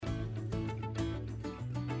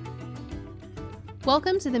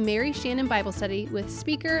Welcome to the Mary Shannon Bible Study with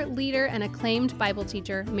speaker, leader, and acclaimed Bible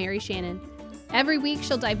teacher, Mary Shannon. Every week,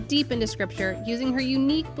 she'll dive deep into Scripture using her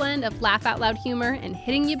unique blend of laugh-out-loud humor and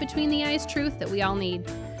hitting you between the eyes truth that we all need.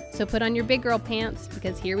 So put on your big girl pants,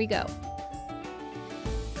 because here we go.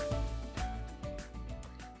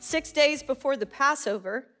 6 days before the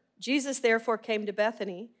Passover, Jesus therefore came to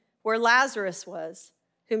Bethany, where Lazarus was,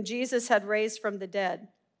 whom Jesus had raised from the dead.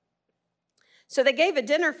 So they gave a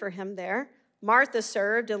dinner for him there. Martha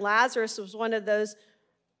served, and Lazarus was one of those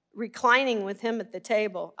reclining with him at the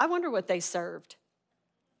table. I wonder what they served.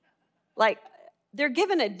 Like, they're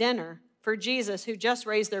giving a dinner for Jesus who just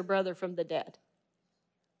raised their brother from the dead.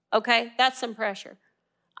 Okay, that's some pressure.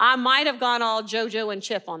 I might have gone all JoJo and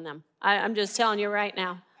Chip on them. I'm just telling you right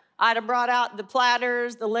now. I'd have brought out the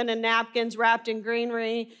platters, the linen napkins wrapped in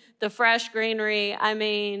greenery, the fresh greenery. I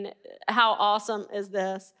mean, how awesome is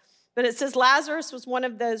this? But it says Lazarus was one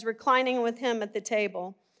of those reclining with him at the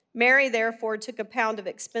table. Mary, therefore, took a pound of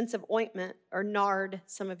expensive ointment, or nard,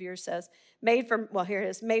 some of yours says, made from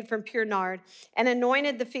pure nard, and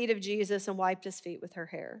anointed the feet of Jesus and wiped his feet with her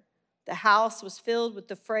hair. The house was filled with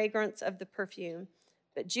the fragrance of the perfume.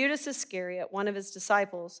 But Judas Iscariot, one of his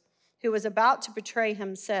disciples, who was about to betray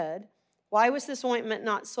him, said, "Why was this ointment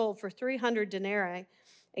not sold for 300 denarii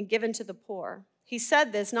and given to the poor?" He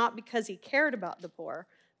said this not because he cared about the poor,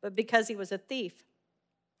 but because he was a thief.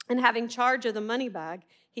 And having charge of the money bag,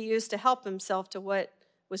 he used to help himself to what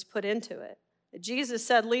was put into it. Jesus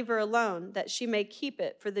said, "Leave her alone, that she may keep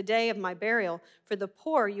it for the day of my burial. For the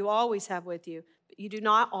poor you always have with you, but you do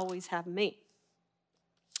not always have me."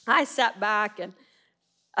 I sat back and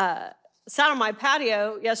sat on my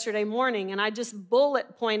patio yesterday morning, and I just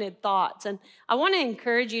bullet-pointed thoughts. And I want to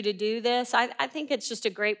encourage you to do this. I think it's just a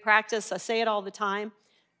great practice. I say it all the time.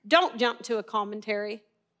 Don't jump to a commentary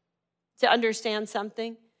to understand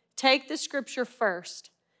something. Take the scripture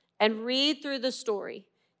first and read through the story.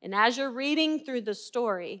 And as you're reading through the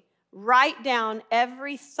story, write down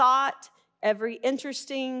every thought, every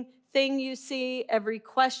interesting thing you see, every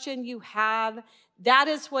question you have. That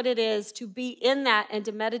is what it is to be in that and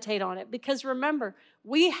to meditate on it. Because remember,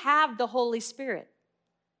 we have the Holy Spirit.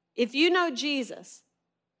 If you know Jesus,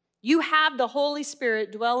 you have the Holy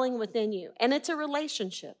Spirit dwelling within you, and it's a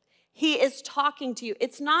relationship. He is talking to you.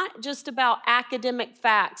 It's not just about academic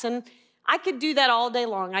facts. And I could do that all day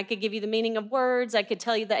long. I could give you the meaning of words. I could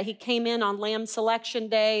tell you that he came in on Lamb Selection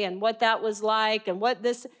Day and what that was like and what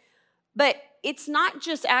this. But it's not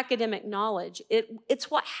just academic knowledge. It's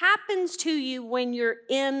what happens to you when you're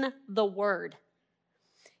in the Word.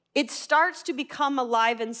 It starts to become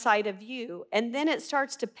alive inside of you, and then it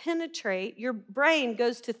starts to penetrate. Your brain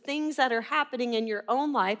goes to things that are happening in your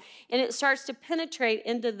own life, and it starts to penetrate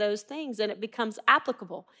into those things, and it becomes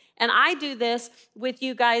applicable. And I do this with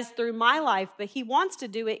you guys through my life, but he wants to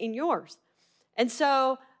do it in yours. And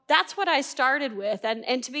so that's what I started with.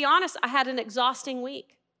 And to be honest, I had an exhausting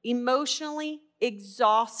week, emotionally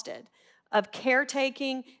exhausted of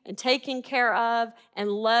caretaking and taking care of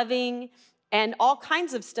and loving and all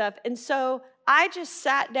kinds of stuff. And so I just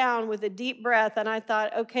sat down with a deep breath and I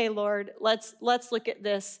thought, okay, Lord, let's look at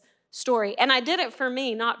this story. And I did it for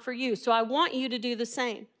me, not for you. So I want you to do the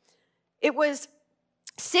same. It was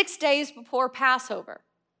 6 days before Passover.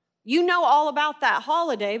 You know all about that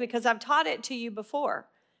holiday because I've taught it to you before.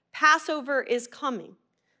 Passover is coming.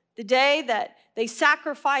 The day that they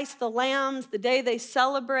sacrifice the lambs, the day they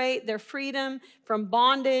celebrate their freedom from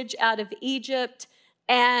bondage out of Egypt.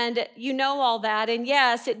 And you know all that. And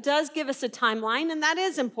yes, it does give us a timeline, and that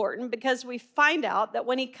is important because we find out that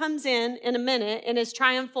when he comes in a minute in his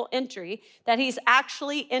triumphal entry, that he's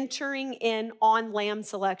actually entering in on Lamb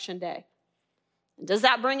Selection Day. Does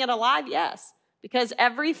that bring it alive? Yes, because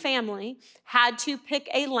every family had to pick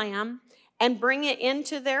a lamb and bring it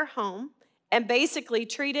into their home and basically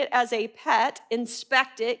treat it as a pet,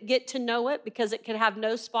 inspect it, get to know it because it could have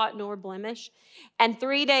no spot nor blemish. And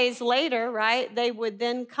 3 days later, right, they would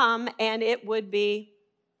then come and it would be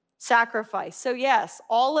sacrificed. So yes,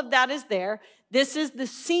 all of that is there. This is the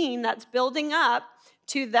scene that's building up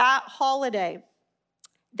to that holiday.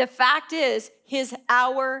 The fact is, his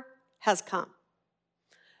hour has come.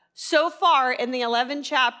 So far in the 11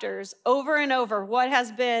 chapters, over and over, what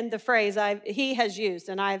has been the phrase he has used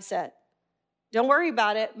and I have said? Don't worry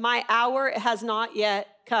about it. My hour has not yet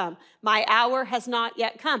come. My hour has not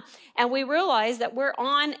yet come. And we realize that we're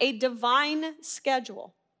on a divine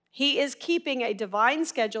schedule. He is keeping a divine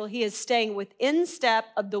schedule. He is staying within step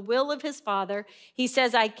of the will of his Father. He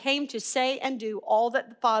says, I came to say and do all that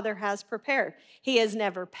the Father has prepared. He has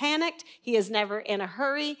never panicked. He is never in a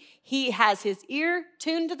hurry. He has his ear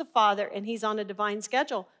tuned to the Father, and he's on a divine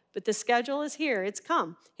schedule. but the schedule is here. It's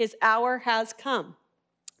come. His hour has come.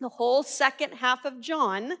 The whole second half of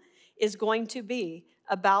John is going to be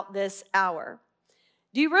about this hour.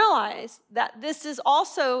 Do you realize that this is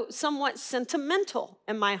also somewhat sentimental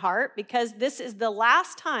in my heart, because this is the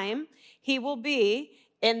last time he will be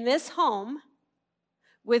in this home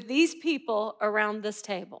with these people around this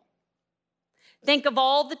table? Think of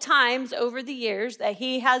all the times over the years that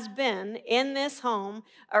he has been in this home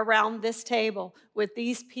around this table with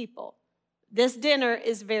these people. This dinner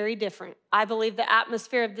is very different. I believe the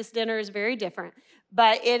atmosphere of this dinner is very different,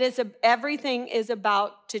 but everything is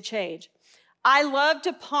about to change. I love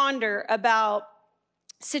to ponder about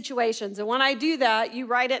situations, and when I do that, you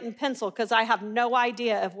write it in pencil because I have no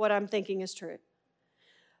idea of what I'm thinking is true.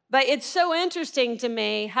 But it's so interesting to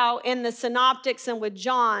me how in the synoptics and with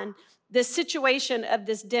John, the situation of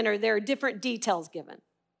this dinner, there are different details given,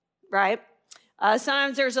 right?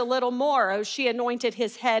 Sometimes there's a little more. Oh, she anointed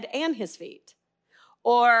his head and his feet.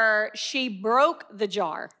 Or she broke the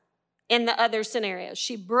jar in the other scenarios.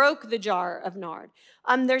 She broke the jar of nard.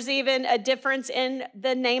 There's even a difference in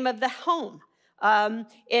the name of the home.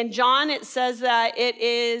 In John, it says that it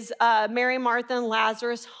is Mary, Martha, and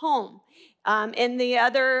Lazarus' home. In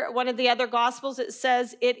one of the other Gospels, it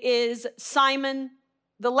says it is Simon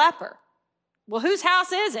the leper. Well, whose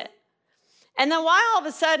house is it? And then why all of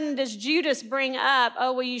a sudden does Judas bring up,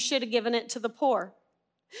 oh, well, you should have given it to the poor?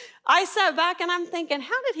 I sat back and I'm thinking,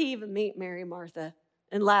 how did he even meet Mary, Martha,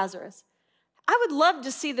 and Lazarus? I would love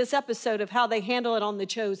to see this episode of how they handle it on The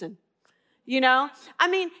Chosen. You know, I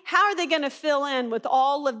mean, how are they going to fill in with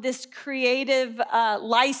all of this creative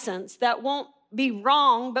license that won't be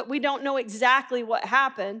wrong, but we don't know exactly what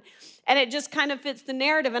happened? And it just kind of fits the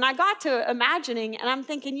narrative. And I got to imagining, and I'm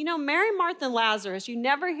thinking, you know, Mary, Martha, and Lazarus, you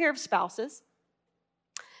never hear of spouses.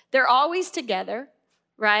 They're always together,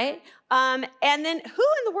 right? And then who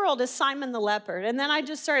in the world is Simon the leper? And then I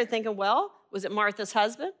just started thinking, well, was it Martha's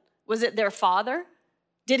husband? Was it their father?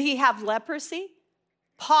 Did he have leprosy?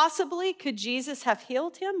 Possibly, could Jesus have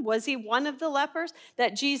healed him? Was he one of the lepers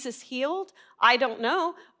that Jesus healed? I don't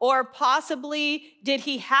know. Or possibly, did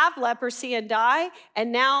he have leprosy and die?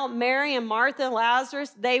 And now Mary and Martha and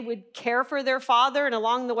Lazarus, they would care for their father, and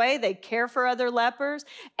along the way, they'd care for other lepers.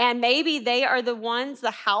 And maybe they are the ones,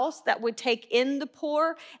 the house, that would take in the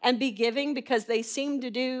poor and be giving because they seem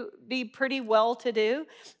to be pretty well-to-do.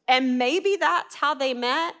 And maybe that's how they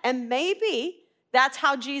met, and maybe that's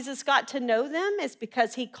how Jesus got to know them, is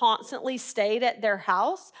because he constantly stayed at their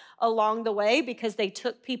house along the way because they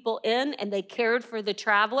took people in and they cared for the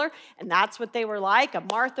traveler. And that's what they were like.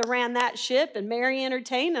 And Martha ran that ship and Mary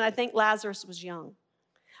entertained. And I think Lazarus was young.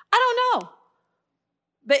 I don't know.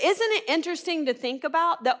 But isn't it interesting to think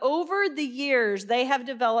about that over the years, they have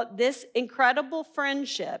developed this incredible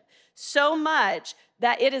friendship so much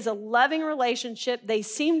that it is a loving relationship. They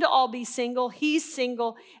seem to all be single. He's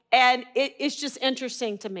single. And it's just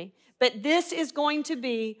interesting to me. But this is going to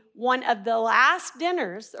be one of the last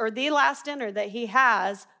dinners, or the last dinner that he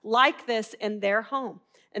has like this in their home.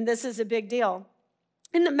 And this is a big deal.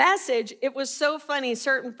 In the Message, it was so funny.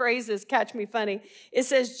 Certain phrases catch me funny. It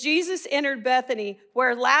says, Jesus entered Bethany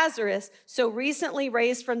where Lazarus, so recently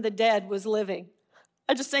raised from the dead, was living.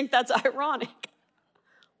 I just think that's ironic.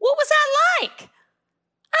 What was that like?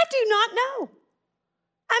 I do not know.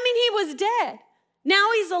 I mean, he was dead. Now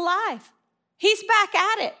he's alive. He's back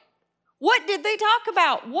at it. What did they talk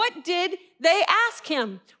about? What did they ask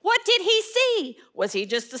him? What did he see? Was he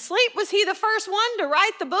just asleep? Was he the first one to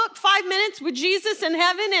write the book, 5 Minutes with Jesus in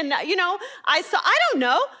Heaven? And, I don't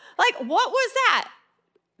know. Like, what was that?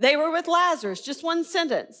 They were with Lazarus, just one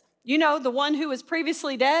sentence. You know, the one who was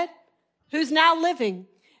previously dead, who's now living.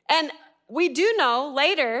 And we do know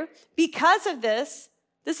later, because of this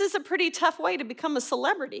is a pretty tough way to become a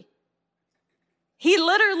celebrity. He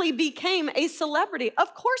literally became a celebrity.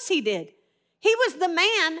 Of course he did. He was the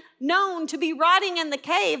man known to be rotting in the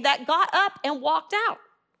cave that got up and walked out.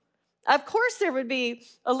 Of course there would be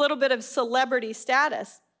a little bit of celebrity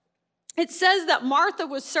status. It says that Martha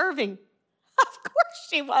was serving. Of course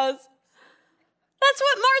she was. That's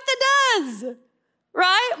what Martha does,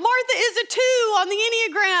 right? Martha is a 2 on the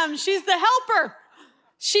Enneagram. She's the helper.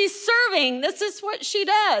 She's serving. This is what she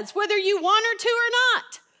does, whether you want her to or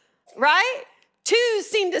not, right? 2s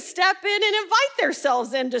seem to step in and invite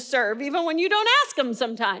themselves in to serve, even when you don't ask them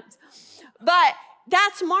sometimes. But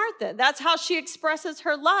that's Martha. That's how she expresses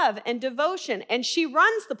her love and devotion. And she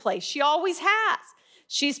runs the place. She always has.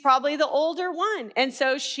 She's probably the older one. And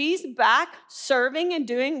so she's back serving and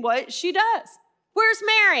doing what she does. Where's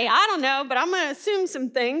Mary? I don't know, but I'm going to assume some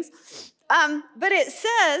things. But it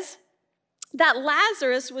says that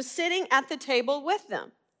Lazarus was sitting at the table with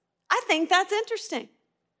them. I think that's interesting.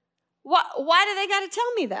 Why do they got to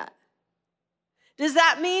tell me that? Does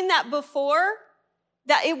that mean that before,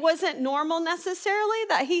 that it wasn't normal necessarily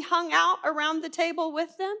that he hung out around the table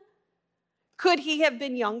with them? Could he have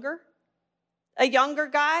been younger? A younger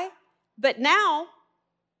guy? But now,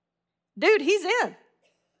 dude, he's in.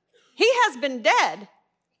 He has been dead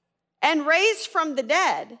and raised from the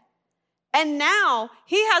dead. And now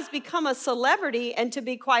he has become a celebrity, and to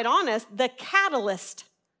be quite honest, the catalyst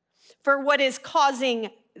for what is causing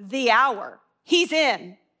the hour. He's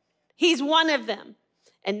in. He's one of them.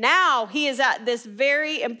 And now he is at this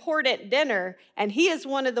very important dinner, and he is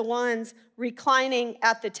one of the ones reclining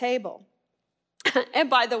at the table. And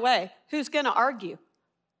by the way, who's going to argue?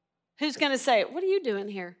 Who's going to say, what are you doing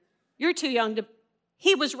here? You're too young to...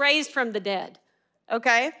 He was raised from the dead,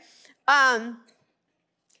 okay?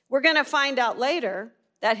 We're going to find out later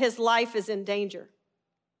that his life is in danger.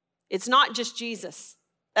 It's not just Jesus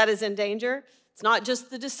that is in danger. It's not just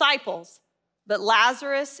the disciples, but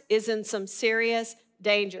Lazarus is in some serious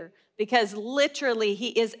danger because literally he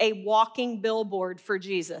is a walking billboard for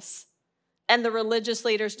Jesus. And the religious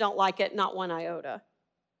leaders don't like it, not one iota.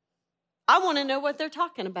 I want to know what they're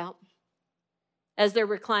talking about as they're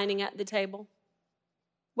reclining at the table.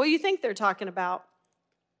 What do you think they're talking about?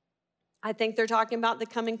 I think they're talking about the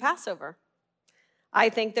coming Passover. I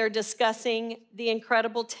think they're discussing the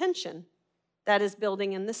incredible tension that is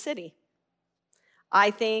building in the city.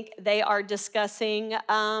 I think they are discussing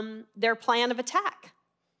their plan of attack.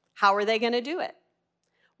 How are they going to do it?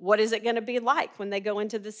 What is it going to be like when they go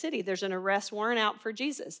into the city? There's an arrest warrant out for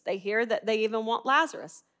Jesus. They hear that they even want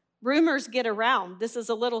Lazarus. Rumors get around. This is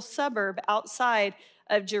a little suburb outside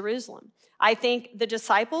of Jerusalem. I think the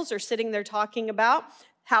disciples are sitting there talking about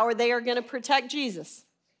how they are going to protect Jesus.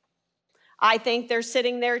 I think they're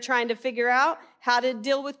sitting there trying to figure out how to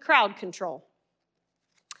deal with crowd control.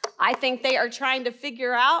 I think they are trying to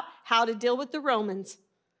figure out how to deal with the Romans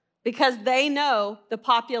because they know the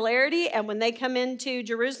popularity, and when they come into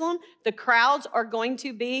Jerusalem, the crowds are going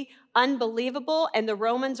to be unbelievable, and the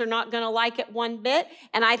Romans are not going to like it one bit.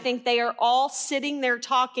 And I think they are all sitting there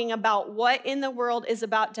talking about what in the world is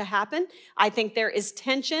about to happen. I think there is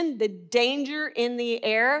tension. The danger in the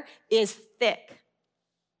air is thick.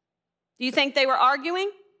 Do you think they were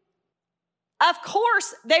arguing? Of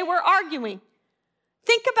course they were arguing.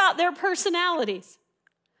 Think about their personalities.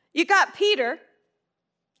 You got Peter,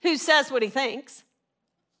 who says what he thinks,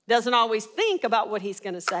 doesn't always think about what he's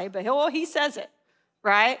going to say, but he says it,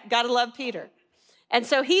 right? Got to love Peter. And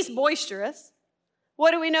so he's boisterous. What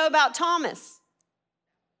do we know about Thomas?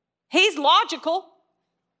 He's logical.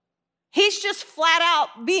 He's just flat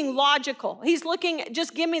out being logical. He's looking,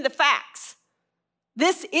 just give me the facts.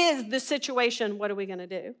 This is the situation. What are we going to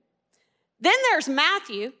do? Then there's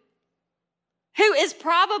Matthew, who is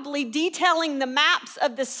probably detailing the maps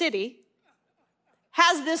of the city,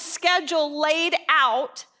 has this schedule laid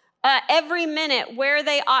out every minute where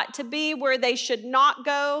they ought to be, where they should not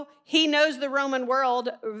go. He knows the Roman world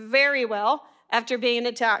very well after being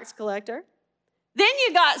a tax collector. Then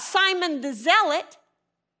you got Simon the Zealot.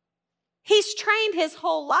 He's trained his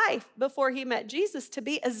whole life before he met Jesus to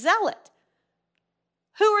be a zealot.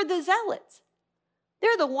 Who are the zealots?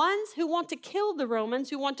 They're the ones who want to kill the Romans,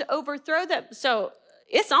 who want to overthrow them. So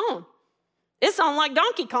it's on. It's on like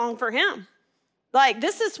Donkey Kong for him. Like,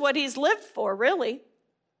 this is what he's lived for, really.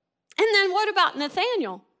 And then what about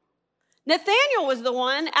Nathanael? Nathanael was the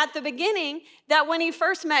one at the beginning that when he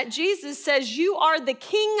first met Jesus says, "You are the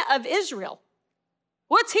King of Israel."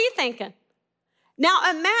 What's he thinking? Now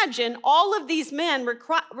imagine all of these men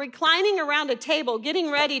reclining around a table,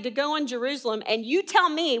 getting ready to go in Jerusalem, and you tell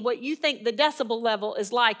me what you think the decibel level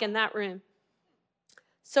is like in that room.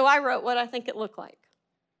 So I wrote what I think it looked like.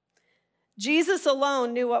 Jesus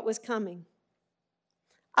alone knew what was coming.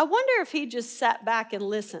 I wonder if he just sat back and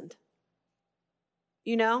listened.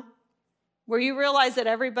 You know, where you realize that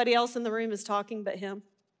everybody else in the room is talking but him.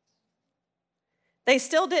 They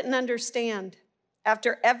still didn't understand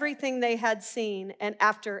after everything they had seen and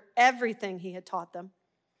after everything he had taught them.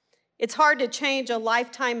 It's hard to change a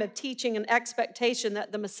lifetime of teaching and expectation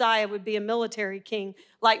that the Messiah would be a military king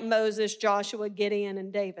like Moses, Joshua, Gideon,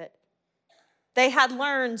 and David. They had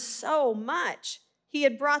learned so much. He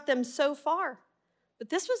had brought them so far. But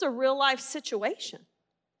this was a real life situation.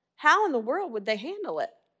 How in the world would they handle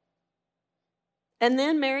it? And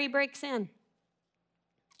then Mary breaks in.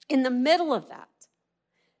 In the middle of that,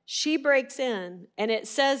 she breaks in, and it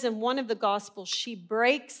says in one of the Gospels, she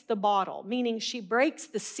breaks the bottle, meaning she breaks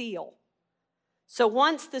the seal. So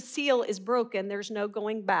once the seal is broken, there's no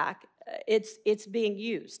going back. It's being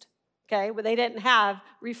used, okay? Well, they didn't have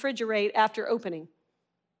refrigerate after opening.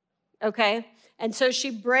 okay? And so she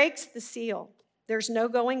breaks the seal. There's no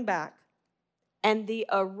going back. And the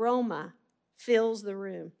aroma fills the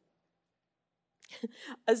room.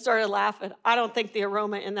 I started laughing. I don't think the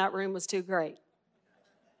aroma in that room was too great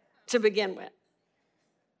to begin with.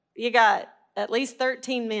 You got at least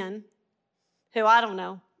 13 men who, I don't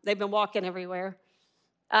know, they've been walking everywhere.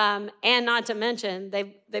 And not to mention,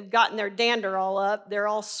 they've gotten their dander all up. They're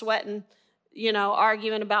all sweating,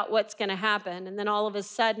 arguing about what's going to happen. And then all of a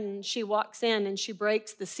sudden, she walks in and she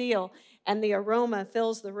breaks the seal, and the aroma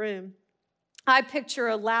fills the room. I picture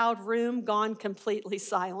a loud room gone completely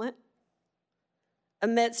silent.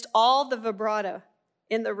 Amidst all the vibrato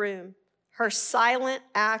in the room, her silent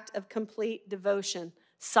act of complete devotion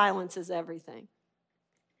silences everything.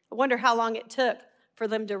 I wonder how long it took for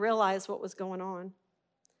them to realize what was going on.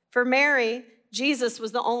 For Mary, Jesus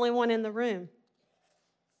was the only one in the room.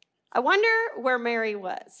 I wonder where Mary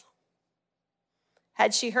was.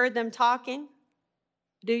 Had she heard them talking?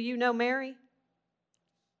 Do you know Mary?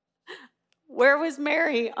 Where was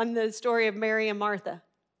Mary on the story of Mary and Martha?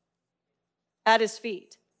 At his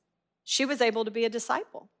feet. She was able to be a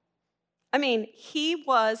disciple. I mean, he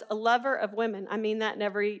was a lover of women. I mean that in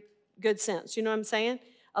every good sense. You know what I'm saying?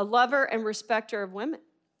 A lover and respecter of women.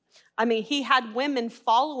 I mean, he had women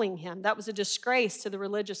following him. That was a disgrace to the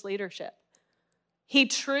religious leadership. He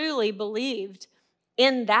truly believed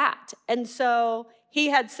in that. And so he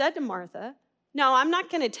had said to Martha, no, I'm not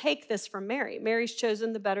going to take this from Mary. Mary's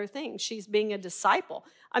chosen the better thing. She's being a disciple.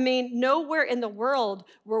 I mean, nowhere in the world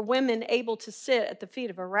were women able to sit at the feet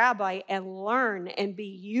of a rabbi and learn and be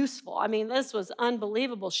useful. I mean, this was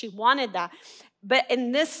unbelievable. She wanted that. But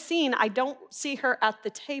in this scene, I don't see her at the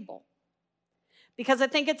table because I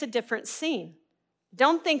think it's a different scene.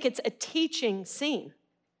 Don't think it's a teaching scene.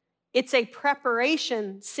 It's a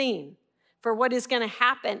preparation scene for what is going to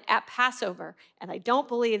happen at Passover. And I don't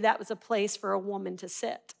believe that was a place for a woman to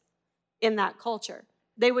sit in that culture.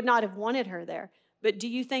 They would not have wanted her there. But do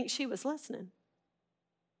you think she was listening?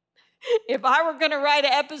 If I were going to write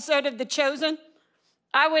an episode of The Chosen,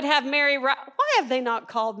 I would have Mary write, why have they not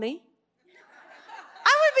called me?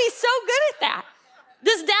 I would be so good at that.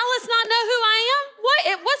 Does Dallas not know who I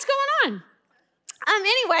am? What's going on?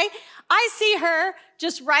 Anyway, I see her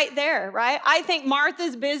just right there, right? I think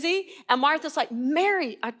Martha's busy, and Martha's like,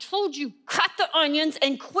 Mary, I told you, cut the onions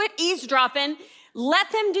and quit eavesdropping.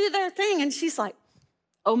 Let them do their thing. And she's like,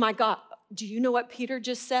 oh my God, do you know what Peter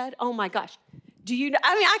just said? Oh my gosh.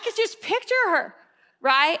 I could just picture her,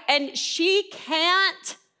 right? And she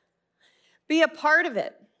can't be a part of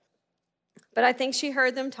it. But I think she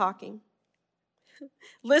heard them talking,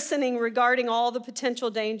 listening regarding all the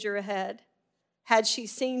potential danger ahead. Had she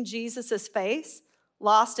seen Jesus' face,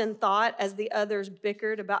 lost in thought as the others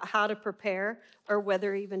bickered about how to prepare or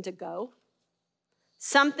whether even to go?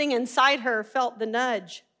 Something inside her felt the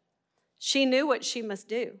nudge. She knew what she must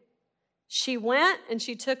do. She went and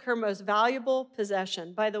she took her most valuable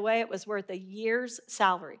possession. By the way, it was worth a year's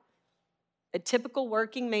salary, a typical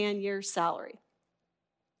working man year's salary.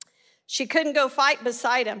 She couldn't go fight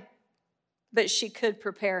beside him, but she could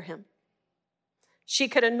prepare him. She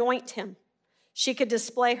could anoint him. She could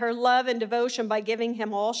display her love and devotion by giving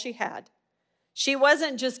him all she had. She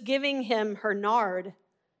wasn't just giving him her nard,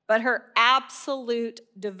 but her absolute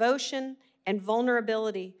devotion and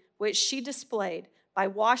vulnerability, which she displayed by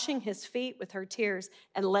washing his feet with her tears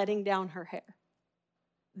and letting down her hair.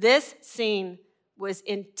 This scene was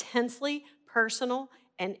intensely personal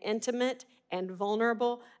and intimate and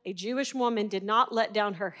vulnerable. A Jewish woman did not let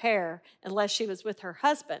down her hair unless she was with her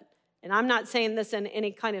husband. And I'm not saying this in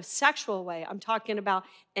any kind of sexual way. I'm talking about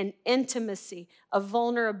an intimacy, a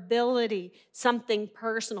vulnerability, something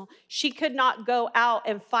personal. She could not go out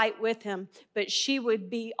and fight with him, but she would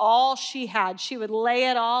be all she had. She would lay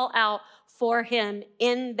it all out for him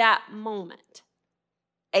in that moment.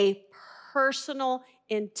 A personal,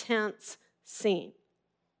 intense scene.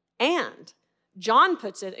 And John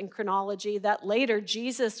puts it in chronology that later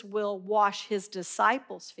Jesus will wash his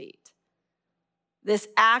disciples' feet. This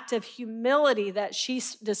act of humility that she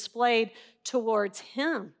displayed towards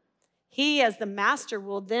him. He, as the master,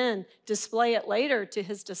 will then display it later to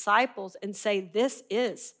his disciples and say, this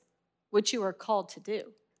is what you are called to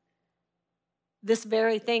do. This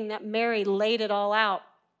very thing that Mary laid it all out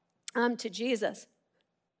to Jesus.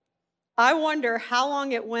 I wonder how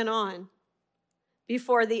long it went on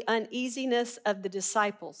before the uneasiness of the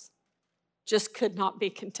disciples just could not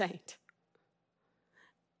be contained.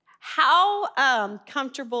 How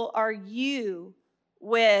comfortable are you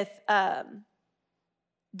with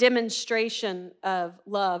demonstration of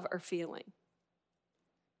love or feeling?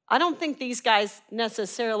 I don't think these guys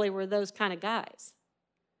necessarily were those kind of guys.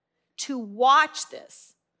 to watch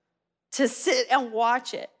this, to sit and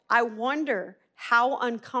watch it. I wonder how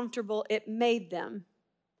uncomfortable it made them.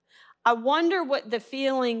 I wonder what the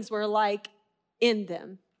feelings were like in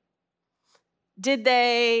them. Did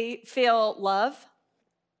they feel love?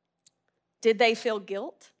 Did they feel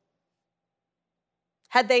guilt?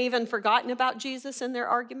 Had they even forgotten about Jesus in their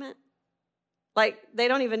argument? Like, they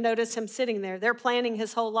don't even notice him sitting there. They're planning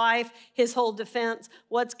his whole life, his whole defense,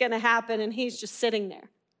 what's going to happen, and he's just sitting there.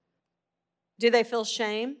 Do they feel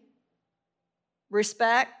shame,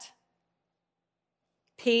 respect,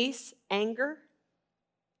 peace, anger?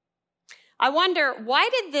 I wonder, why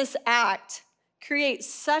did this act create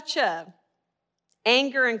such a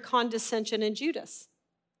anger and condescension in Judas?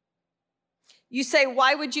 You say,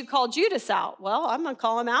 why would you call Judas out? Well, I'm going to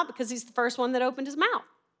call him out because he's the first one that opened his mouth.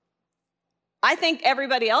 I think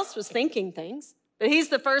everybody else was thinking things, but he's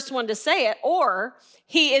the first one to say it, or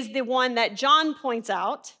he is the one that John points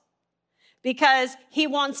out because he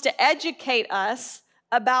wants to educate us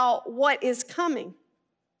about what is coming.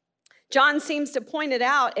 John seems to point it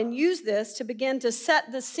out and use this to begin to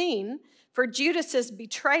set the scene for Judas's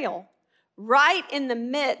betrayal right in the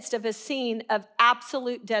midst of a scene of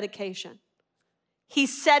absolute dedication.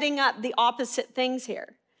 He's setting up the opposite things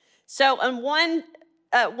here. So in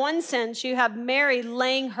one sense, you have Mary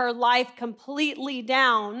laying her life completely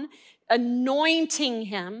down, anointing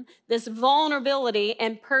him, this vulnerability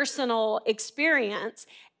and personal experience.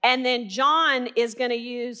 And then John is going to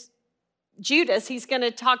use Judas. He's going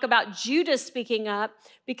to talk about Judas speaking up,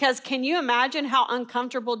 because can you imagine how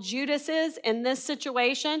uncomfortable Judas is in this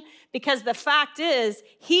situation? Because the fact is,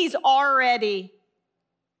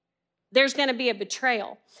 there's going to be a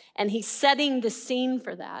betrayal, and he's setting the scene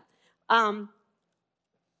for that.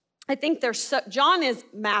 I think John is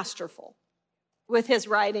masterful with his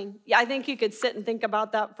writing. I think you could sit and think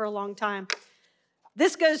about that for a long time.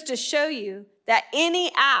 This goes to show you that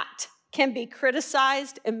any act can be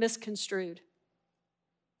criticized and misconstrued.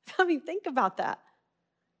 I mean, think about that.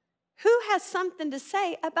 Who has something to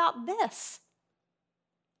say about this?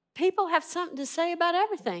 People have something to say about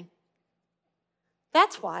everything.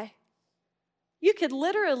 That's why. You could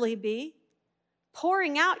literally be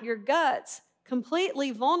pouring out your guts,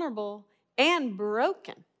 completely vulnerable and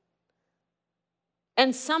broken.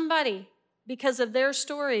 And somebody, because of their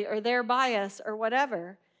story or their bias or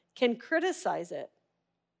whatever, can criticize it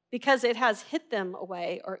because it has hit them a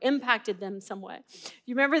way or impacted them some way.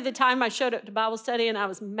 You remember the time I showed up to Bible study and I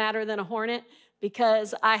was madder than a hornet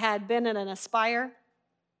because I had been in an Aspire?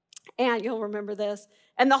 And you'll remember this.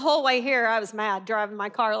 And the whole way here, I was mad, driving my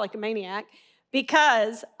car like a maniac,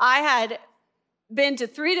 because I had been to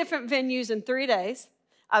 3 different venues in 3 days.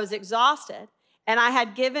 I was exhausted. And I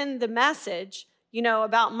had given the message,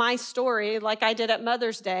 about my story, like I did at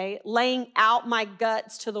Mother's Day, laying out my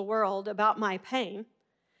guts to the world about my pain.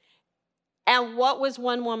 And what was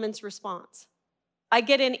one woman's response? I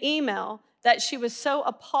get an email that she was so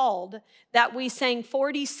appalled that we sang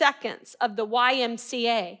 40 seconds of the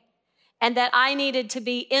YMCA and that I needed to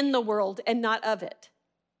be in the world and not of it.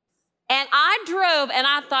 And I drove and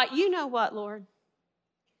I thought, you know what, Lord?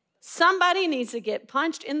 Somebody needs to get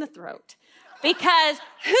punched in the throat, because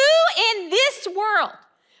who in this world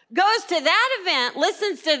goes to that event,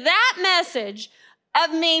 listens to that message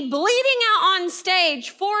of me bleeding out on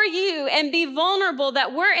stage for you and be vulnerable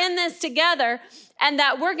that we're in this together and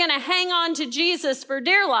that we're going to hang on to Jesus for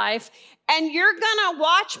dear life, and you're going to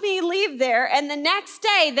watch me leave there, and the next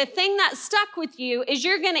day, the thing that stuck with you is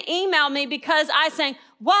you're going to email me because I sang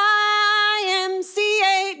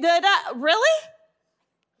YMCA, da-da. Really?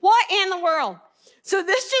 What in the world? So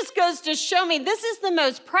this just goes to show me this is the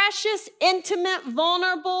most precious, intimate,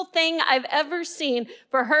 vulnerable thing I've ever seen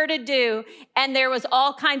for her to do. And there was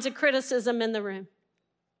all kinds of criticism in the room.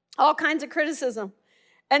 All kinds of criticism.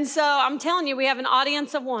 And so I'm telling you, we have an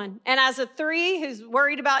audience of 1. And as a 3 who's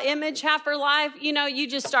worried about image half her life, you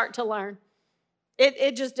just start to learn.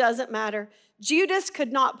 It just doesn't matter. Judas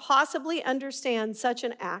could not possibly understand such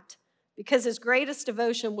an act because his greatest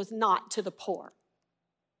devotion was not to the poor,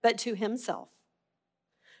 but to himself.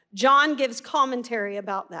 John gives commentary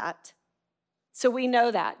about that. So we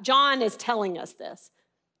know that. John is telling us this,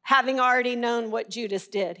 having already known what Judas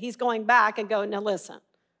did. He's going back and going, now listen,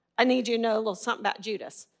 I need you to know a little something about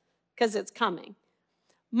Judas because it's coming.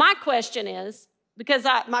 My question is, because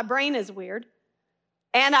my brain is weird,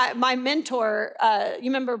 and my mentor,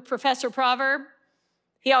 you remember Professor Proverb?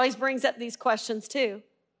 He always brings up these questions too.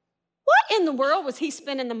 What in the world was he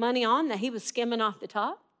spending the money on that he was skimming off the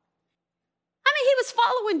top? I mean, he was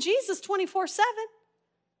following Jesus 24/7.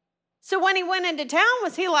 So when he went into town,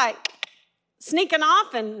 was he like sneaking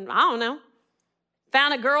off and, I don't know,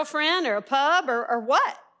 Found a girlfriend or a pub or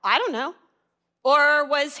what? I don't know. Or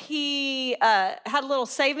was he had a little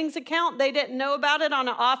savings account? They didn't know about it on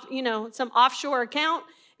some offshore account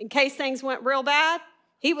in case things went real bad.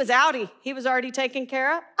 He was outie. He was already taken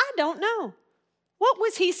care of. I don't know. What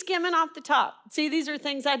was he skimming off the top? See, these are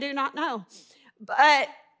things I do not know. But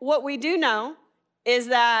what we do know is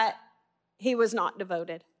that he was not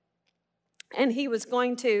devoted. And he was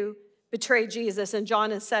going to betray Jesus, and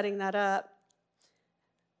John is setting that up.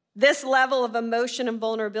 This level of emotion and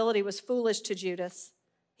vulnerability was foolish to Judas.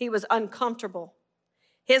 He was uncomfortable.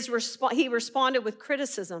 He responded with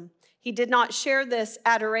criticism. He did not share this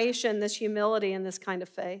adoration, this humility, and this kind of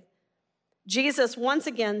faith. Jesus once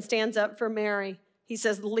again stands up for Mary. He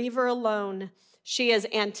says, leave her alone. She is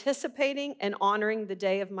anticipating and honoring the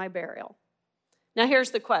day of my burial. Now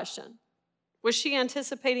here's the question. Was she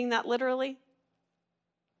anticipating that literally?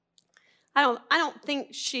 I don't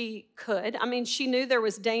think she could. I mean, she knew there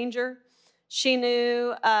was danger. She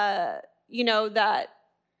knew, that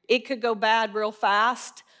it could go bad real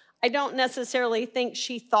fast. I don't necessarily think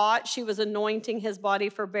she thought she was anointing his body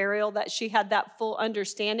for burial, that she had that full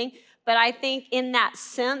understanding. But I think in that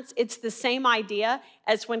sense, it's the same idea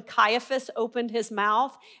as when Caiaphas opened his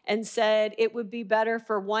mouth and said it would be better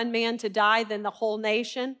for one man to die than the whole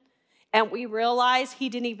nation. And we realize he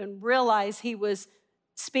didn't even realize he was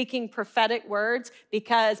speaking prophetic words,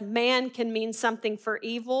 because man can mean something for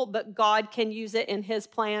evil, but God can use it in his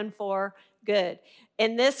plan for good.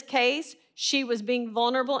 In this case, she was being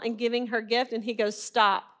vulnerable and giving her gift, and he goes,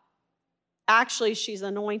 stop. Actually, she's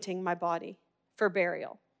anointing my body for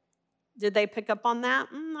burial. Did they pick up on that?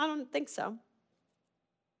 I don't think so.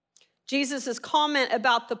 Jesus' comment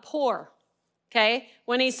about the poor, okay?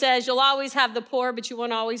 When he says, you'll always have the poor, but you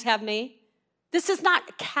won't always have me. This is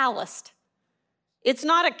not calloused. It's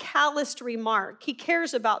not a calloused remark. He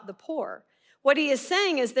cares about the poor. What he is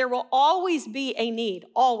saying is there will always be a need,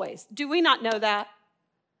 always. Do we not know that?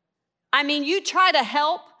 I mean, you try to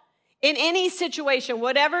help in any situation,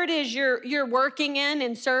 whatever it is you're working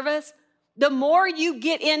in service, the more you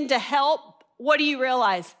get into help, what do you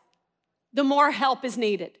realize? The more help is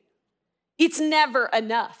needed. It's never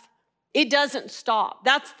enough. It doesn't stop.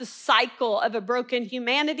 That's the cycle of a broken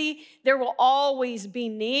humanity. There will always be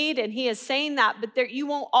need, and he is saying that, but you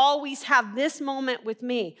won't always have this moment with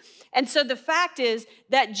me. And so the fact is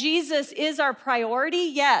that Jesus is our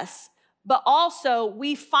priority, yes, but also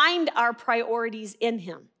we find our priorities in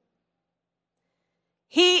him.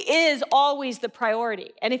 He is always the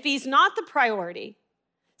priority. And if he's not the priority,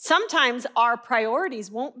 sometimes our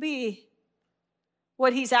priorities won't be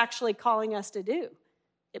what he's actually calling us to do.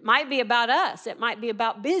 It might be about us. It might be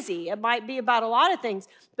about busy. It might be about a lot of things.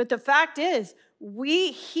 But the fact is,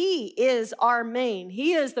 he is our main.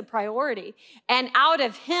 He is the priority. And out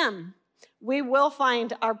of him, we will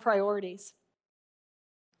find our priorities.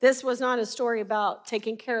 This was not a story about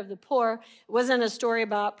taking care of the poor. It wasn't a story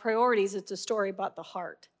about priorities. It's a story about the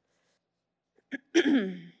heart.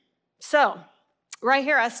 So, right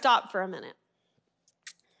here, I stop for a minute.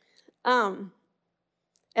 And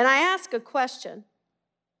I ask a question.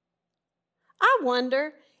 I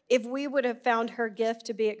wonder if we would have found her gift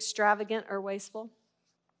to be extravagant or wasteful.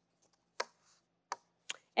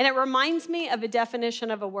 And it reminds me of a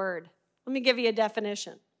definition of a word. Let me give you a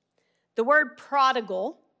definition. The word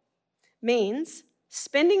prodigal means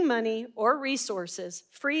spending money or resources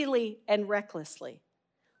freely and recklessly.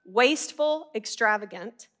 Wasteful,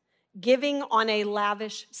 extravagant, giving on a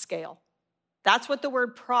lavish scale. That's what the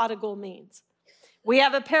word prodigal means. We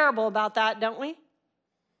have a parable about that, don't we?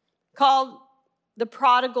 Called the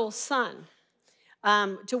prodigal son,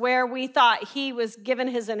 to where we thought he was given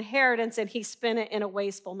his inheritance and he spent it in a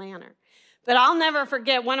wasteful manner. But I'll never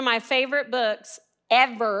forget, one of my favorite books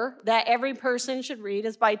ever that every person should read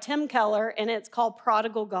is by Tim Keller, and it's called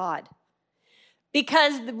Prodigal God.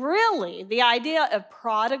 Because really, the idea of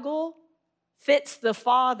prodigal fits the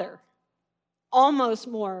father almost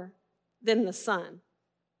more than the son.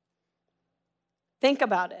 Think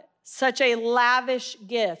about it. Such a lavish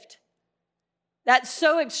gift. That's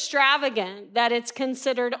so extravagant that it's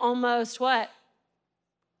considered almost what?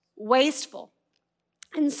 Wasteful.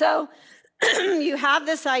 And so you have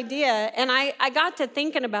this idea, and I got to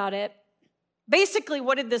thinking about it. Basically,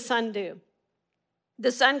 what did the son do?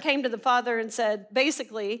 The son came to the father and said,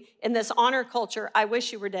 basically, in this honor culture, I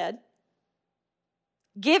wish you were dead.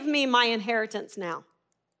 Give me my inheritance now,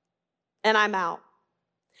 and I'm out.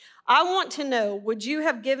 I want to know, would you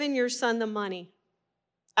have given your son the money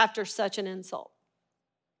after such an insult?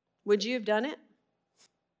 Would you have done it?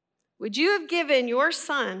 Would you have given your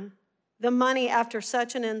son the money after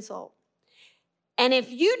such an insult? And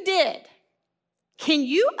if you did, Can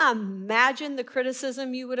you imagine the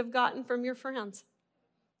criticism you would have gotten from your friends?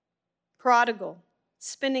 Prodigal,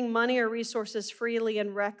 spending money or resources freely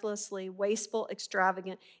and recklessly, wasteful,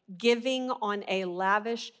 extravagant, giving on a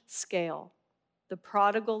lavish scale. The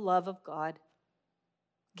prodigal love of God,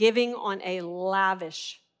 giving on a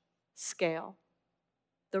lavish scale.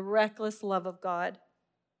 The reckless love of God.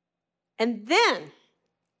 And then,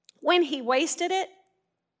 when he wasted it,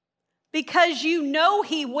 because you know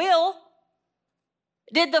he will,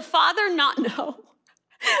 did the Father not know?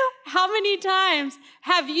 How many times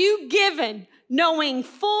have you given knowing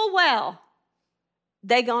full well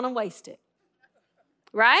they're gonna waste it?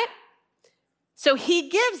 Right? So he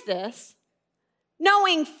gives this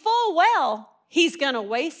knowing full well he's gonna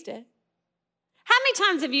waste it. How many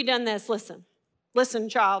times have you done this? Listen,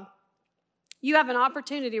 child. You have an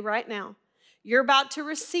opportunity right now. You're about to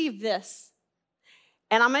receive this.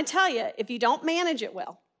 And I'm gonna tell you, if you don't manage it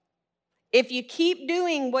well, if you keep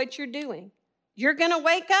doing what you're doing, you're gonna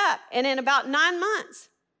wake up and in about 9 months,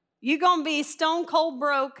 you're gonna be stone cold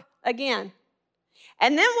broke again.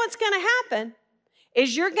 And then what's gonna happen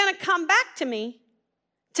is you're gonna come back to me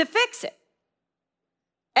to fix it.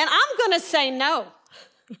 And I'm gonna say no.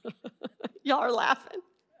 Y'all are laughing.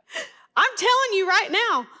 I'm telling you right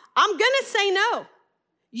now, I'm gonna say no.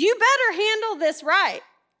 You better handle this right.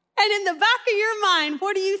 And in the back of your mind,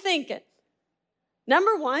 what are you thinking?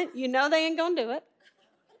 Number one, you know they ain't gonna do it.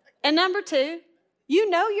 And number two, you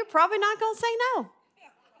know you're probably not gonna say no.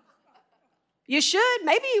 You should,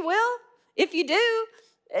 maybe you will. If you do,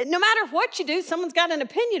 no matter what you do, someone's got an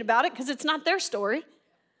opinion about it because it's not their story,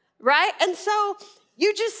 right? And so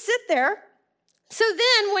you just sit there. So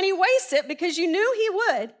then when he wastes it, because you knew he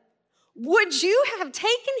would you have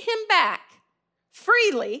taken him back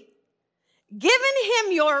freely, given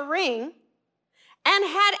him your ring, and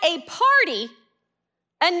had a party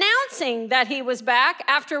announcing that he was back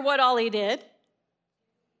after what all he did?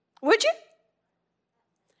 Would you?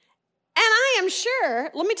 And I am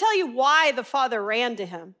sure, let me tell you why the father ran to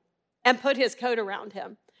him and put his coat around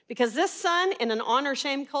him. Because this son in an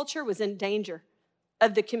honor-shame culture was in danger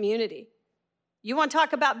of the community. You want to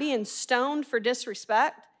talk about being stoned for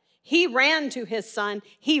disrespect? He ran to his son.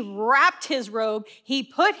 He wrapped his robe. He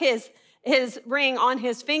put his ring on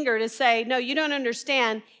his finger to say, no, you don't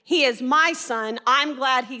understand. He is my son. I'm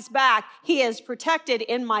glad he's back. He is protected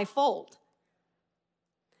in my fold.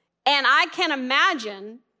 And I can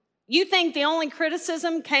imagine, you think the only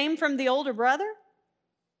criticism came from the older brother?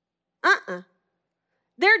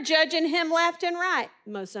 They're judging him left and right.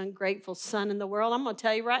 Most ungrateful son in the world. I'm going to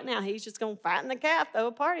tell you right now, he's just going to fatten the calf, throw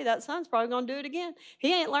a party. That son's probably going to do it again.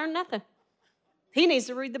 He ain't learned nothing. He needs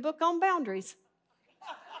to read the book on boundaries.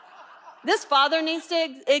 This father needs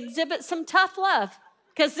to exhibit some tough love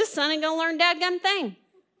because this son ain't going to learn dadgum thing.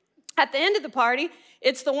 At the end of the party,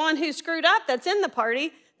 it's the one who screwed up that's in the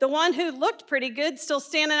party. The one who looked pretty good still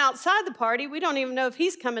standing outside the party. We don't even know if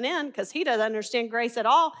he's coming in because he doesn't understand grace at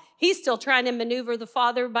all. He's still trying to maneuver the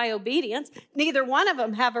father by obedience. Neither one of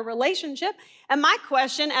them have a relationship. And my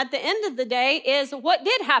question at the end of the day is, what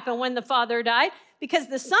did happen when the father died? Because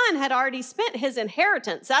the son had already spent his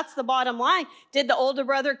inheritance. That's the bottom line. Did the older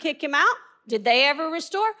brother kick him out? Did they ever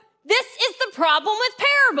restore? This is the problem with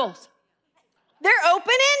parables. They're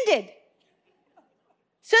open-ended.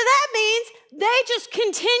 So that means they just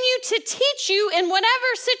continue to teach you in whatever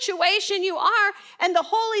situation you are, and the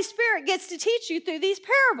Holy Spirit gets to teach you through these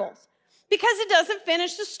parables because it doesn't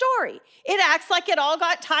finish the story. It acts like it all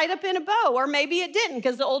got tied up in a bow, or maybe it didn't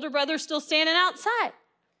because the older brother's still standing outside.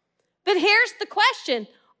 But here's the question.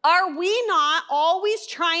 Are we not always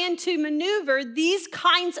trying to maneuver these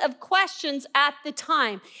kinds of questions at the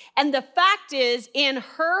time? And the fact is, in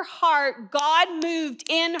her heart, God moved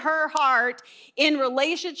in her heart in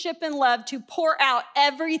relationship and love to pour out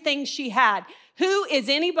everything she had. Who is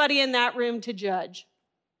anybody in that room to judge?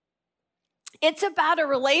 It's about a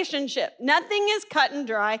relationship. Nothing is cut and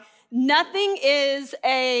dry. Nothing is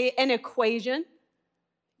an equation.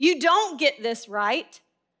 You don't get this right.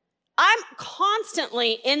 I'm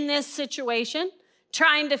constantly in this situation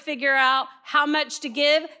trying to figure out how much to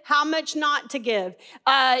give, how much not to give.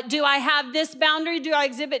 Do I have this boundary? Do I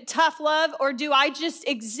exhibit tough love? Or do I just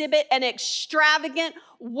exhibit an extravagant,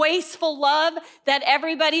 wasteful love that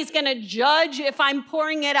everybody's gonna judge if I'm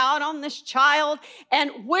pouring it out on this child?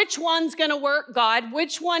 And which one's gonna work, God?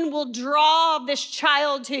 Which one will draw this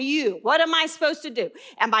child to you? What am I supposed to do?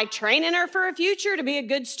 Am I training her for a future to be a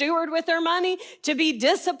good steward with her money, to be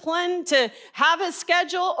disciplined, to have a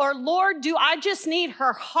schedule? Or Lord, do I just need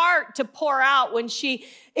her heart to pour out when she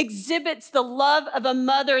exhibits the love of a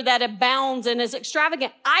mother that abounds and is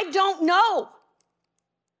extravagant? I don't know.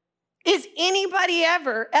 Is anybody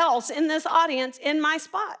ever else in this audience in my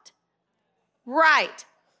spot? Right.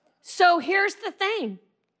 So here's the thing.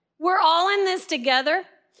 We're all in this together.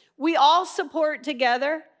 We all support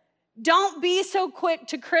together. Don't be so quick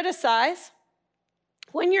to criticize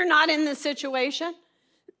when you're not in the situation.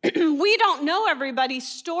 We don't know everybody's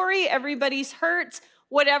story, everybody's hurts,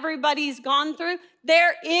 what everybody's gone through.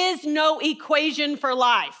 There is no equation for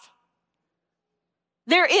life.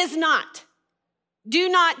 There is not. Do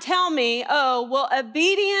not tell me, oh, well,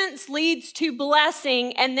 obedience leads to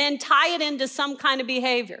blessing and then tie it into some kind of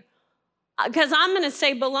behavior. Because I'm going to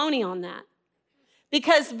say baloney on that.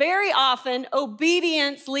 Because very often,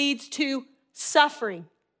 obedience leads to suffering.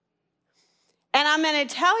 And I'm going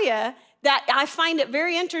to tell you that I find it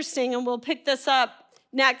very interesting, and we'll pick this up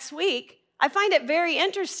next week. I find it very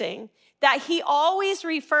interesting that he always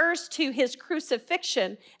refers to his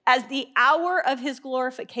crucifixion as the hour of his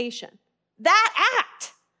glorification. That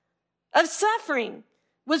act of suffering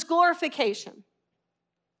was glorification.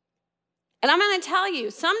 And I'm going to tell you,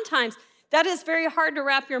 sometimes that is very hard to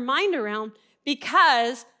wrap your mind around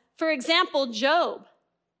because, for example, Job.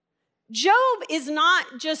 Job is not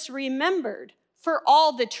just remembered for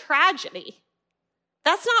all the tragedy.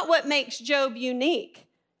 That's not what makes Job unique.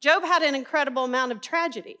 Job had an incredible amount of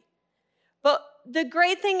tragedy. But the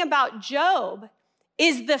great thing about Job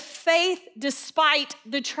is the faith despite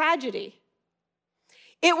the tragedy.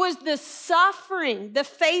 It was the suffering, the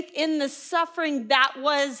faith in the suffering that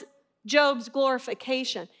was Job's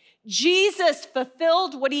glorification. Jesus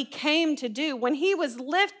fulfilled what he came to do. When he was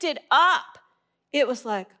lifted up, it was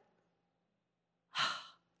like,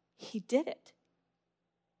 he did it.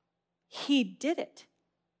 He did it.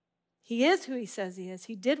 He is who he says he is.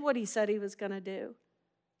 He did what he said he was going to do.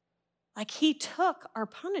 Like he took our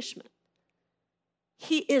punishment.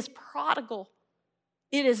 He is prodigal.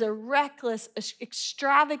 It is a reckless,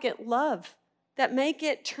 extravagant love that may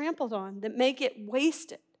get trampled on, that may get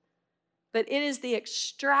wasted. But it is the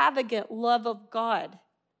extravagant love of God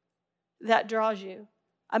that draws you.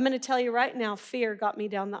 I'm going to tell you right now, fear got me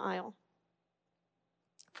down the aisle.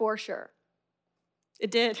 For sure.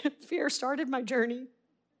 It did. Fear started my journey.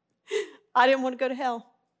 I didn't want to go to hell.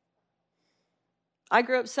 I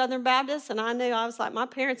grew up Southern Baptist, and I knew, I was like, my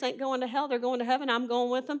parents ain't going to hell. They're going to heaven. I'm going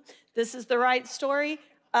with them. This is the right story.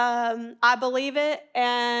 I believe it.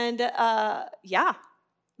 And yeah,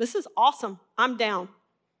 this is awesome. I'm down.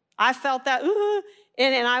 I felt that,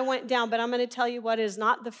 and I went down. But I'm going to tell you what, it is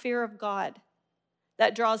not the fear of God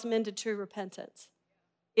that draws men to true repentance.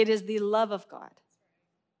 It is the love of God.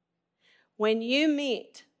 When you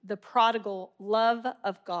meet the prodigal love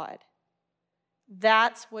of God,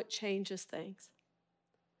 that's what changes things.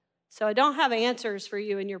 So I don't have answers for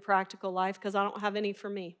you in your practical life because I don't have any for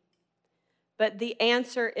me. But the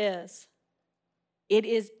answer is, it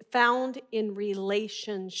is found in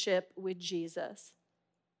relationship with Jesus.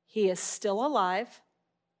 He is still alive.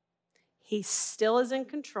 He still is in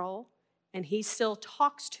control, and he still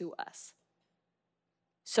talks to us.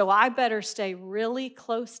 So I better stay really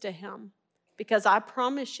close to him, because I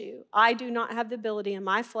promise you, I do not have the ability in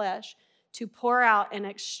my flesh to pour out an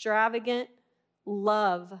extravagant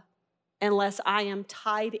love unless I am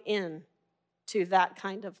tied in to that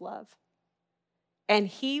kind of love. And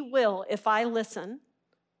he will, if I listen,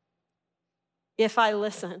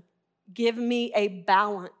 give me a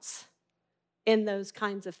balance in those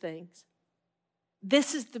kinds of things.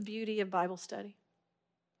 This is the beauty of Bible study.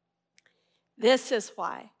 This is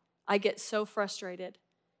why I get so frustrated.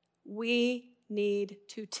 We need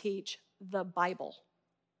to teach the Bible.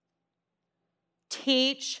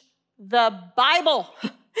 Teach the Bible.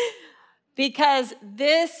 Because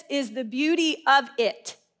this is the beauty of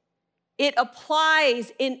it. It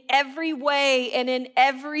applies in every way and in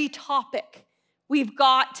every topic. We've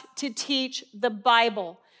got to teach the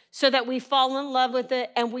Bible so that we fall in love with it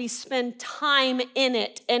and we spend time in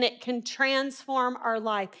it, and it can transform our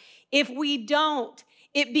life. If we don't,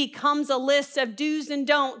 it becomes a list of do's and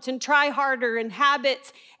don'ts and try harder and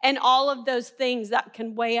habits and all of those things that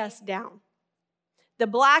can weigh us down. The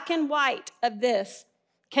black and white of this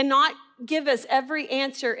cannot give us every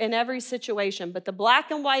answer in every situation, but the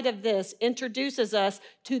black and white of this introduces us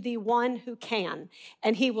to the one who can,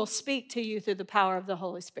 and he will speak to you through the power of the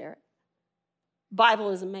Holy Spirit.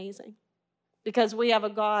 Bible is amazing because we have a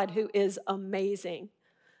God who is amazing.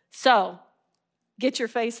 So, get your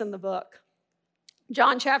face in the book.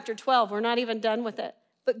 John chapter 12, we're not even done with it,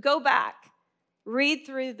 but go back, read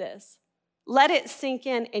through this, let it sink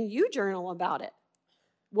in, and you journal about it.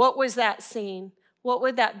 What was that scene? What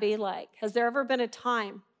would that be like? Has there ever been a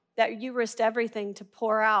time that you risked everything to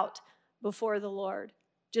pour out before the Lord?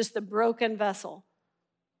 Just the broken vessel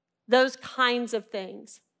those kinds of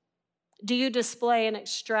things? Do you display an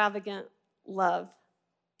extravagant love?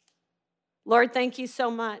 Lord, thank you so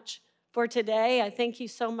much for today. I thank you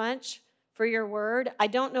so much for your word. I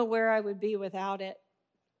don't know where I would be without it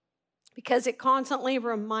because it constantly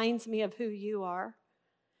reminds me of who you are.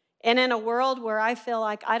 And in a world where I feel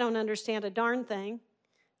like I don't understand a darn thing,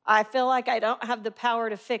 I feel like I don't have the power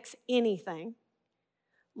to fix anything,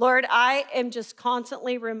 Lord, I am just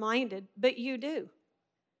constantly reminded, but you do.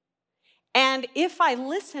 And if I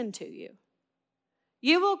listen to you,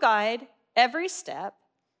 you will guide every step,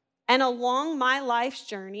 and along my life's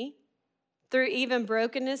journey, through even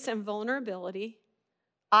brokenness and vulnerability,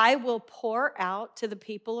 I will pour out to the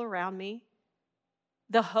people around me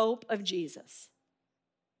the hope of Jesus.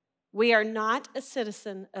 We are not a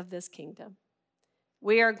citizen of this kingdom.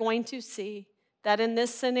 We are going to see that in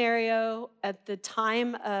this scenario, at the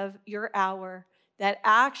time of your hour, that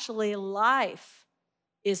actually life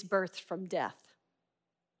is birthed from death.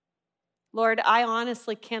 Lord, I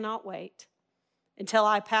honestly cannot wait until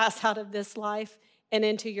I pass out of this life and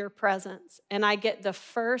into your presence, and I get the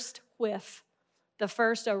first whiff, the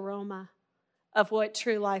first aroma of what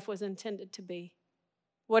true life was intended to be.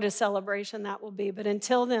 What a celebration that will be. But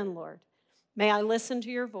until then, Lord, may I listen to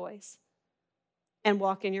your voice and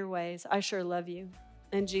walk in your ways. I sure love you.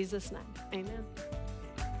 In Jesus' name, amen.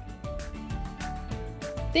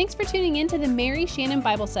 Thanks for tuning in to the Mary Shannon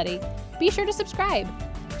Bible Study. Be sure to subscribe.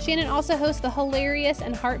 Shannon also hosts the hilarious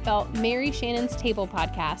and heartfelt Mary Shannon's Table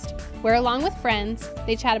podcast, where along with friends,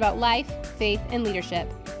 they chat about life, faith, and leadership.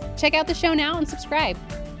 Check out the show now and subscribe.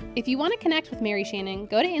 If you want to connect with Mary Shannon,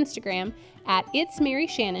 go to Instagram at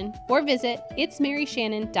 @itsmaryshannon or visit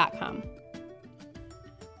itsmaryshannon.com.